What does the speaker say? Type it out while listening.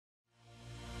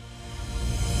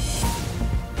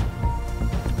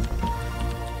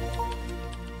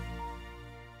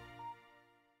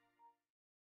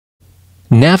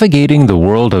Navigating the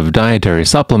world of dietary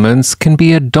supplements can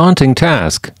be a daunting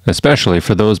task, especially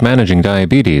for those managing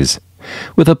diabetes.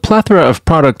 With a plethora of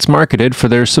products marketed for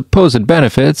their supposed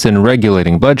benefits in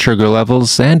regulating blood sugar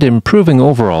levels and improving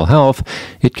overall health,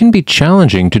 it can be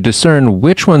challenging to discern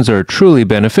which ones are truly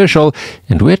beneficial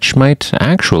and which might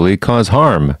actually cause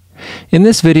harm. In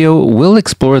this video, we'll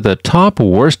explore the top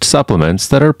worst supplements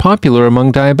that are popular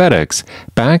among diabetics,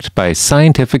 backed by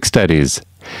scientific studies.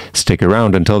 Stick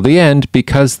around until the end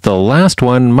because the last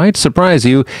one might surprise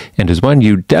you and is one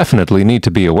you definitely need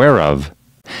to be aware of.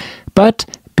 But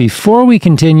before we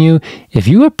continue, if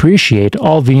you appreciate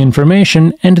all the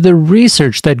information and the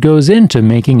research that goes into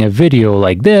making a video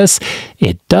like this,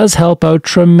 it does help out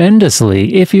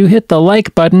tremendously if you hit the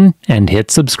like button and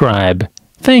hit subscribe.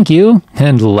 Thank you,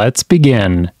 and let's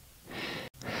begin.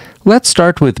 Let's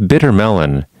start with bitter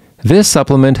melon. This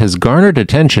supplement has garnered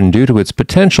attention due to its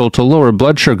potential to lower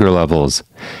blood sugar levels.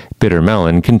 Bitter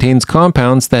melon contains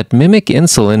compounds that mimic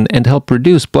insulin and help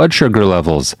reduce blood sugar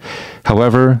levels.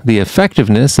 However, the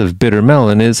effectiveness of bitter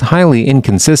melon is highly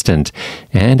inconsistent,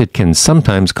 and it can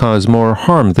sometimes cause more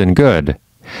harm than good.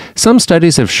 Some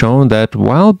studies have shown that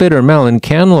while bitter melon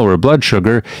can lower blood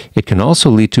sugar, it can also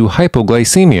lead to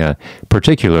hypoglycemia,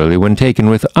 particularly when taken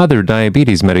with other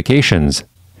diabetes medications.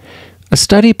 A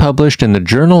study published in the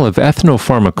Journal of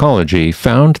Ethnopharmacology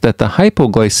found that the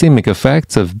hypoglycemic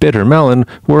effects of bitter melon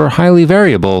were highly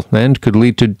variable and could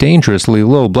lead to dangerously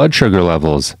low blood sugar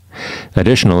levels.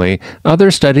 Additionally, other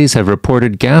studies have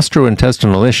reported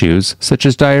gastrointestinal issues such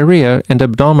as diarrhea and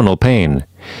abdominal pain.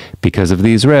 Because of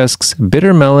these risks,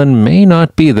 bitter melon may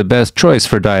not be the best choice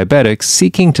for diabetics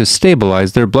seeking to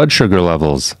stabilize their blood sugar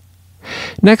levels.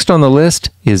 Next on the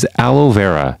list is aloe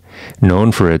vera.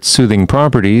 Known for its soothing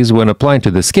properties when applied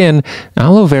to the skin,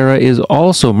 aloe vera is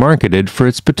also marketed for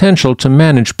its potential to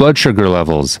manage blood sugar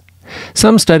levels.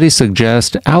 Some studies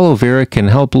suggest aloe vera can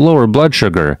help lower blood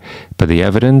sugar, but the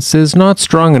evidence is not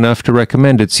strong enough to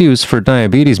recommend its use for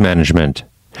diabetes management.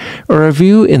 A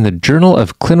review in the Journal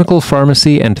of Clinical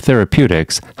Pharmacy and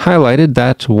Therapeutics highlighted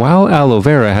that while aloe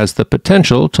vera has the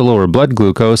potential to lower blood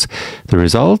glucose, the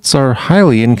results are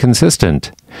highly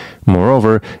inconsistent.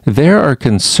 Moreover, there are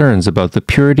concerns about the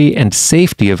purity and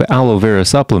safety of aloe vera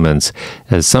supplements,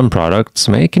 as some products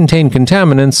may contain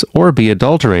contaminants or be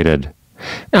adulterated.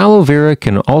 Aloe vera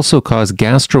can also cause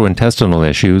gastrointestinal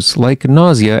issues like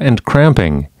nausea and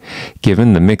cramping.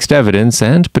 Given the mixed evidence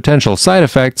and potential side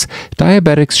effects,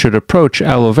 diabetics should approach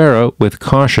aloe vera with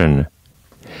caution.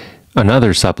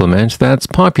 Another supplement that's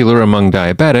popular among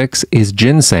diabetics is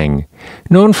ginseng.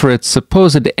 Known for its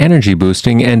supposed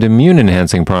energy-boosting and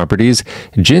immune-enhancing properties,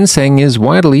 ginseng is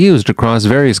widely used across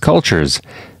various cultures.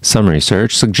 Some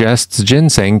research suggests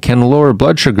ginseng can lower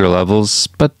blood sugar levels,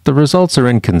 but the results are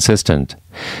inconsistent.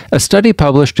 A study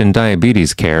published in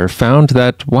Diabetes Care found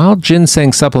that while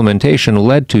ginseng supplementation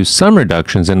led to some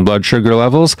reductions in blood sugar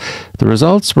levels, the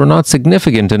results were not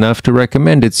significant enough to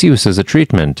recommend its use as a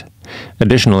treatment.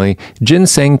 Additionally,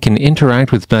 ginseng can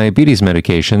interact with diabetes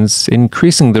medications,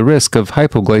 increasing the risk of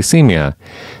hypoglycemia.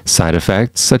 Side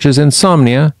effects such as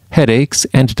insomnia, headaches,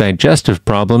 and digestive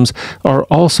problems are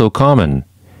also common.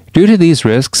 Due to these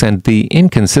risks and the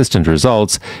inconsistent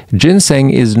results, ginseng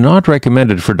is not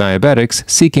recommended for diabetics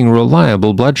seeking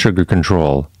reliable blood sugar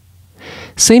control.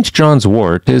 St. John's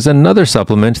wort is another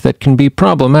supplement that can be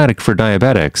problematic for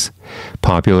diabetics.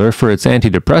 Popular for its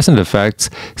antidepressant effects,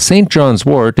 St. John's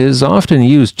wort is often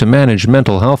used to manage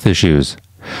mental health issues.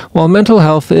 While mental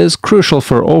health is crucial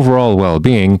for overall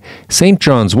well-being, St.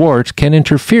 John's wort can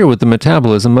interfere with the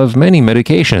metabolism of many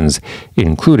medications,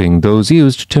 including those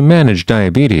used to manage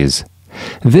diabetes.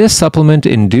 This supplement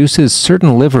induces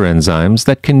certain liver enzymes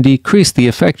that can decrease the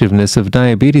effectiveness of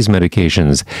diabetes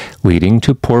medications, leading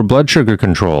to poor blood sugar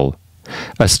control.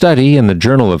 A study in the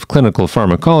Journal of Clinical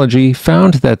Pharmacology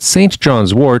found that St.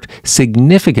 John's wort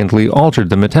significantly altered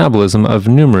the metabolism of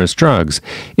numerous drugs,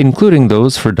 including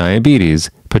those for diabetes,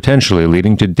 potentially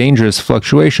leading to dangerous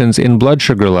fluctuations in blood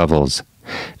sugar levels.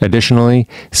 Additionally,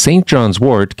 St. John's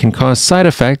wort can cause side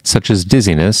effects such as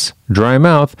dizziness, dry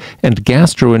mouth, and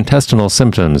gastrointestinal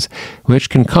symptoms, which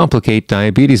can complicate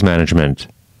diabetes management.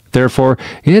 Therefore,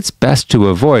 it's best to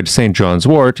avoid St. John's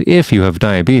wort if you have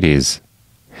diabetes.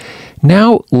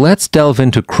 Now, let's delve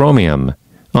into chromium.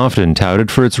 Often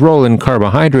touted for its role in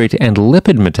carbohydrate and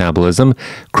lipid metabolism,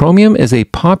 chromium is a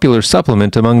popular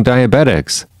supplement among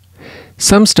diabetics.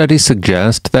 Some studies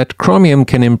suggest that chromium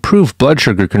can improve blood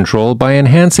sugar control by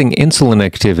enhancing insulin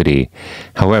activity.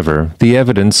 However, the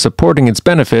evidence supporting its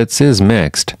benefits is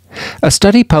mixed. A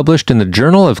study published in the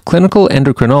Journal of Clinical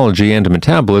Endocrinology and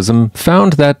Metabolism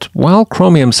found that while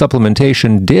chromium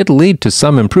supplementation did lead to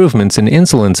some improvements in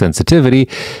insulin sensitivity,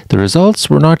 the results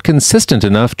were not consistent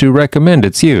enough to recommend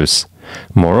its use.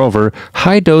 Moreover,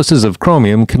 high doses of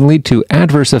chromium can lead to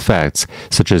adverse effects,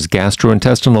 such as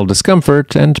gastrointestinal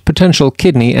discomfort and potential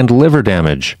kidney and liver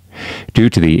damage. Due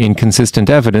to the inconsistent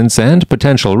evidence and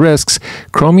potential risks,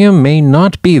 chromium may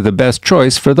not be the best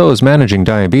choice for those managing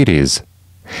diabetes.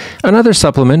 Another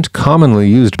supplement commonly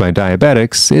used by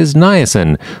diabetics is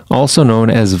niacin, also known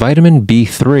as vitamin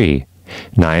B3.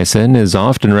 Niacin is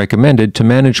often recommended to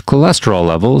manage cholesterol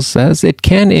levels as it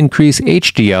can increase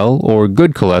HDL, or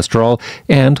good cholesterol,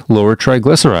 and lower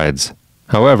triglycerides.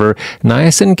 However,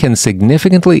 niacin can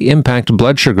significantly impact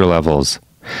blood sugar levels.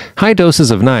 High doses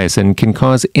of niacin can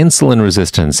cause insulin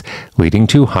resistance, leading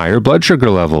to higher blood sugar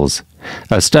levels.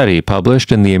 A study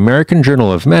published in the American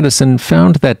Journal of Medicine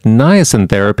found that niacin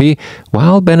therapy,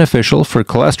 while beneficial for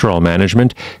cholesterol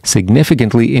management,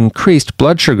 significantly increased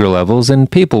blood sugar levels in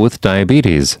people with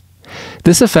diabetes.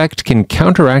 This effect can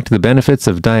counteract the benefits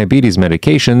of diabetes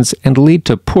medications and lead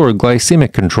to poor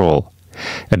glycemic control.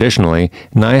 Additionally,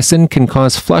 niacin can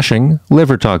cause flushing,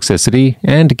 liver toxicity,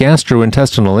 and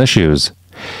gastrointestinal issues.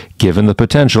 Given the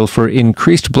potential for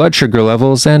increased blood sugar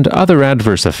levels and other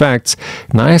adverse effects,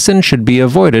 niacin should be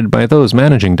avoided by those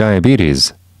managing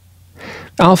diabetes.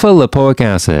 Alpha-lipoic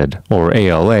acid, or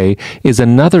ALA, is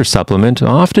another supplement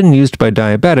often used by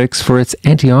diabetics for its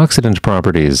antioxidant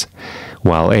properties.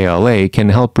 While ALA can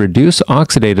help reduce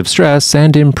oxidative stress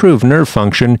and improve nerve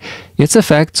function, its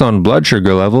effects on blood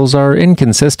sugar levels are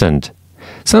inconsistent.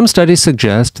 Some studies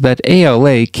suggest that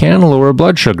ALA can lower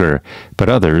blood sugar, but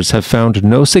others have found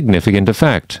no significant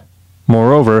effect.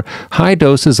 Moreover, high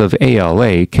doses of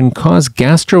ALA can cause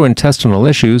gastrointestinal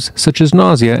issues such as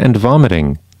nausea and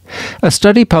vomiting. A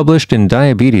study published in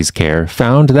Diabetes Care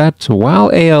found that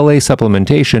while ALA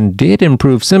supplementation did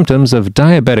improve symptoms of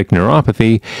diabetic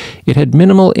neuropathy, it had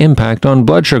minimal impact on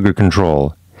blood sugar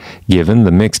control. Given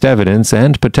the mixed evidence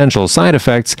and potential side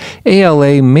effects,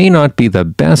 ALA may not be the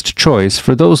best choice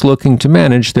for those looking to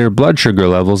manage their blood sugar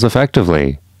levels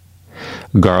effectively.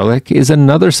 Garlic is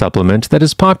another supplement that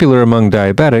is popular among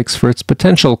diabetics for its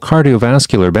potential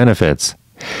cardiovascular benefits.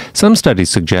 Some studies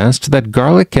suggest that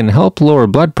garlic can help lower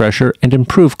blood pressure and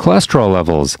improve cholesterol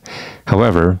levels.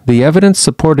 However, the evidence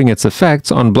supporting its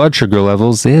effects on blood sugar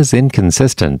levels is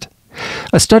inconsistent.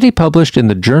 A study published in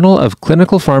the Journal of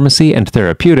Clinical Pharmacy and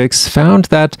Therapeutics found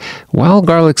that while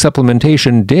garlic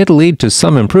supplementation did lead to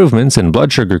some improvements in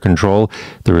blood sugar control,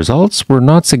 the results were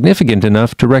not significant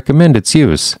enough to recommend its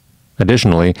use.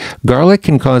 Additionally, garlic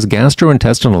can cause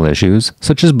gastrointestinal issues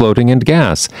such as bloating and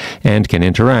gas, and can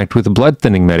interact with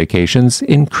blood-thinning medications,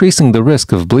 increasing the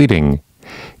risk of bleeding.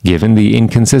 Given the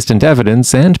inconsistent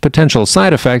evidence and potential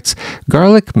side effects,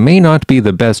 garlic may not be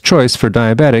the best choice for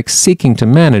diabetics seeking to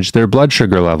manage their blood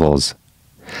sugar levels.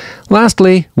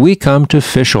 Lastly, we come to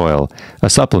fish oil, a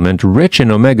supplement rich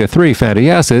in omega-3 fatty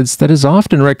acids that is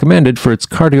often recommended for its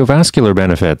cardiovascular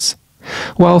benefits.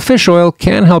 While fish oil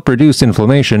can help reduce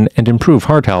inflammation and improve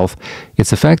heart health,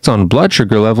 its effects on blood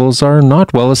sugar levels are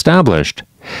not well established.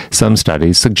 Some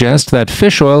studies suggest that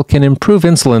fish oil can improve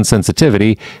insulin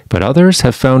sensitivity, but others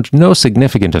have found no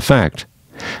significant effect.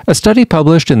 A study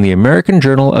published in the American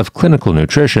Journal of Clinical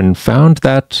Nutrition found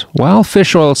that while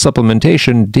fish oil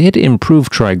supplementation did improve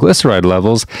triglyceride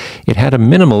levels, it had a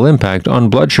minimal impact on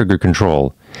blood sugar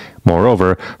control.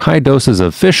 Moreover, high doses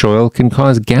of fish oil can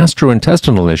cause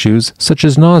gastrointestinal issues such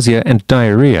as nausea and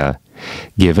diarrhea.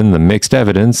 Given the mixed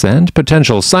evidence and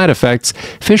potential side effects,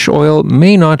 fish oil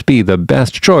may not be the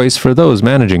best choice for those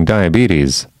managing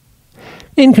diabetes.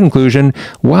 In conclusion,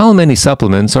 while many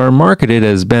supplements are marketed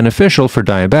as beneficial for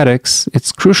diabetics,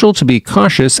 it's crucial to be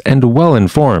cautious and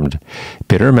well-informed.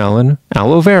 Bitter melon,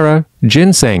 aloe vera,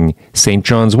 ginseng, St.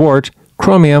 John's wort,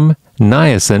 chromium,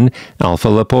 niacin,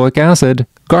 alpha-lipoic acid,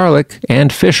 garlic,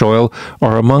 and fish oil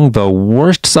are among the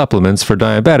worst supplements for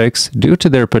diabetics due to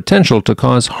their potential to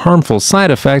cause harmful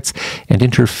side effects and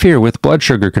interfere with blood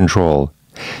sugar control.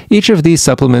 Each of these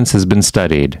supplements has been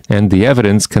studied, and the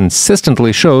evidence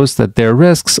consistently shows that their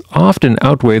risks often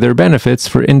outweigh their benefits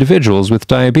for individuals with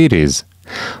diabetes.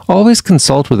 Always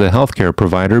consult with a healthcare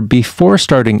provider before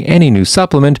starting any new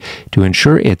supplement to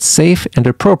ensure it's safe and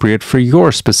appropriate for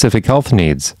your specific health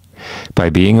needs. By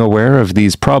being aware of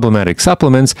these problematic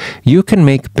supplements, you can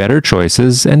make better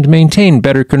choices and maintain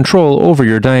better control over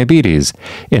your diabetes,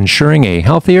 ensuring a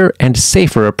healthier and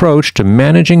safer approach to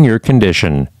managing your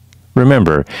condition.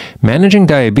 Remember, managing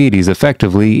diabetes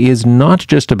effectively is not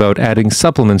just about adding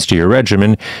supplements to your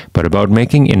regimen, but about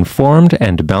making informed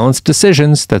and balanced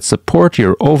decisions that support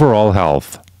your overall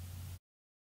health.